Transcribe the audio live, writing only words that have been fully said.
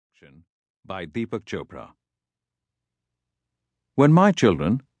Introduction by Deepak Chopra. When my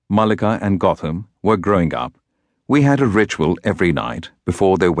children, Malika and Gotham, were growing up, we had a ritual every night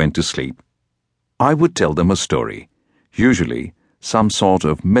before they went to sleep. I would tell them a story, usually some sort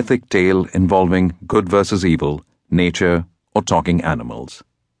of mythic tale involving good versus evil, nature, or talking animals.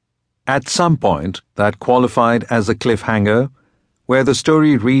 At some point, that qualified as a cliffhanger, where the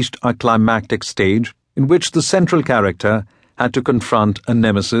story reached a climactic stage in which the central character had to confront a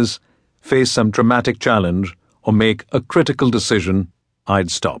nemesis, face some dramatic challenge, or make a critical decision, I'd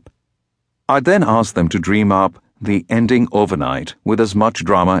stop. I'd then ask them to dream up the ending overnight with as much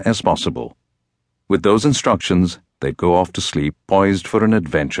drama as possible. With those instructions, they'd go off to sleep poised for an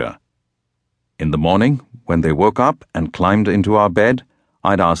adventure. In the morning, when they woke up and climbed into our bed,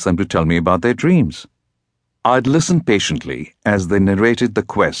 I'd ask them to tell me about their dreams. I'd listen patiently as they narrated the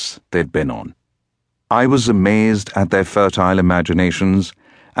quests they'd been on. I was amazed at their fertile imaginations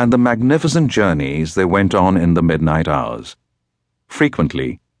and the magnificent journeys they went on in the midnight hours.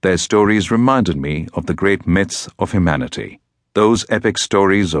 Frequently, their stories reminded me of the great myths of humanity, those epic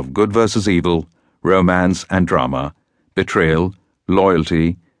stories of good versus evil, romance and drama, betrayal,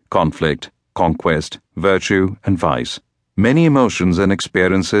 loyalty, conflict, conquest, virtue and vice, many emotions and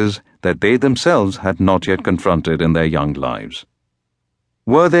experiences that they themselves had not yet confronted in their young lives.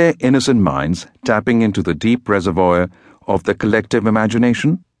 Were their innocent minds tapping into the deep reservoir of the collective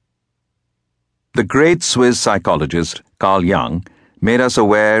imagination? The great Swiss psychologist Carl Jung made us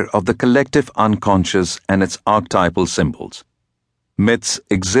aware of the collective unconscious and its archetypal symbols. Myths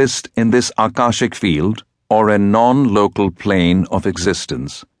exist in this akashic field, or a non-local plane of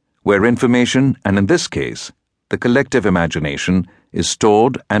existence, where information, and in this case, the collective imagination, is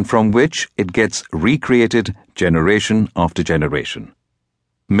stored and from which it gets recreated generation after generation.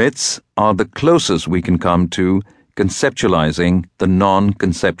 Myths are the closest we can come to conceptualizing the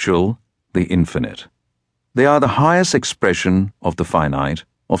non-conceptual, the infinite. They are the highest expression of the finite,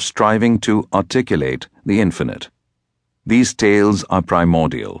 of striving to articulate the infinite. These tales are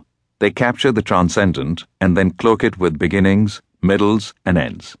primordial. They capture the transcendent and then cloak it with beginnings, middles, and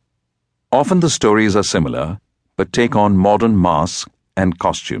ends. Often the stories are similar, but take on modern masks and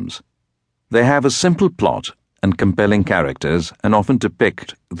costumes. They have a simple plot and compelling characters and often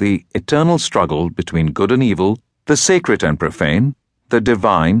depict the eternal struggle between good and evil, the sacred and profane, the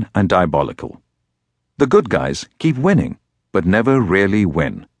divine and diabolical. The good guys keep winning, but never really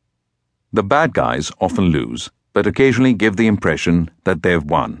win. The bad guys often lose, but occasionally give the impression that they've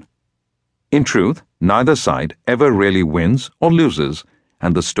won. In truth, neither side ever really wins or loses,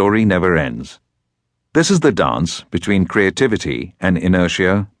 and the story never ends. This is the dance between creativity and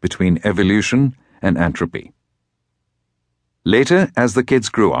inertia, between evolution and entropy. Later, as the kids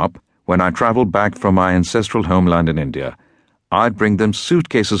grew up, when I traveled back from my ancestral homeland in India, I'd bring them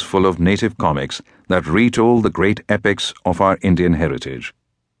suitcases full of native comics that retold the great epics of our Indian heritage.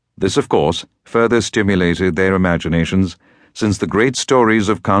 This, of course, further stimulated their imaginations, since the great stories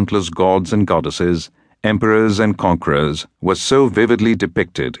of countless gods and goddesses, emperors and conquerors were so vividly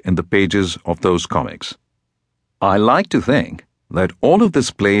depicted in the pages of those comics. I like to think that all of this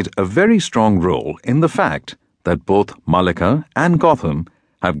played a very strong role in the fact that both Malika and Gotham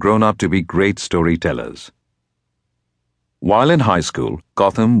have grown up to be great storytellers. While in high school,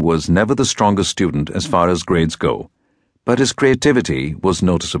 Gotham was never the strongest student as far as grades go, but his creativity was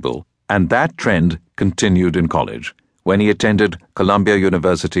noticeable, and that trend continued in college, when he attended Columbia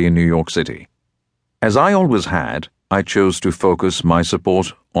University in New York City. As I always had, I chose to focus my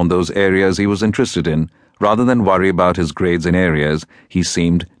support on those areas he was interested in, rather than worry about his grades in areas he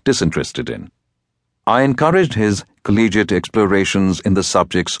seemed disinterested in. I encouraged his collegiate explorations in the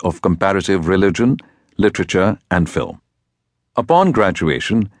subjects of comparative religion, literature, and film. Upon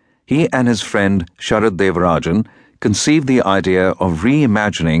graduation, he and his friend Sharad Devarajan conceived the idea of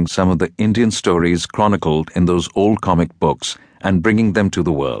reimagining some of the Indian stories chronicled in those old comic books and bringing them to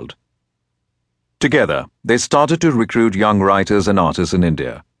the world. Together, they started to recruit young writers and artists in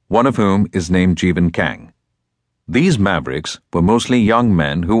India, one of whom is named Jeevan Kang. These mavericks were mostly young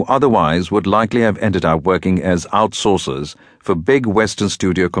men who otherwise would likely have ended up working as outsourcers for big Western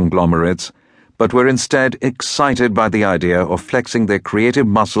studio conglomerates, but were instead excited by the idea of flexing their creative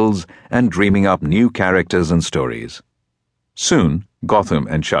muscles and dreaming up new characters and stories. Soon, Gotham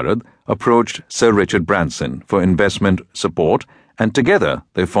and Sharad approached Sir Richard Branson for investment support, and together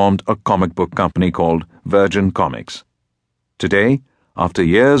they formed a comic book company called Virgin Comics. Today, after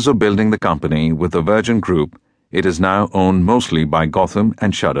years of building the company with the Virgin Group, it is now owned mostly by Gotham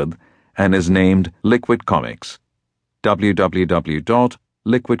and Sharad and is named Liquid Comics.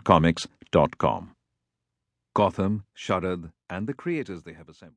 www.liquidcomics.com. Gotham, Sharad, and the creators they have assembled.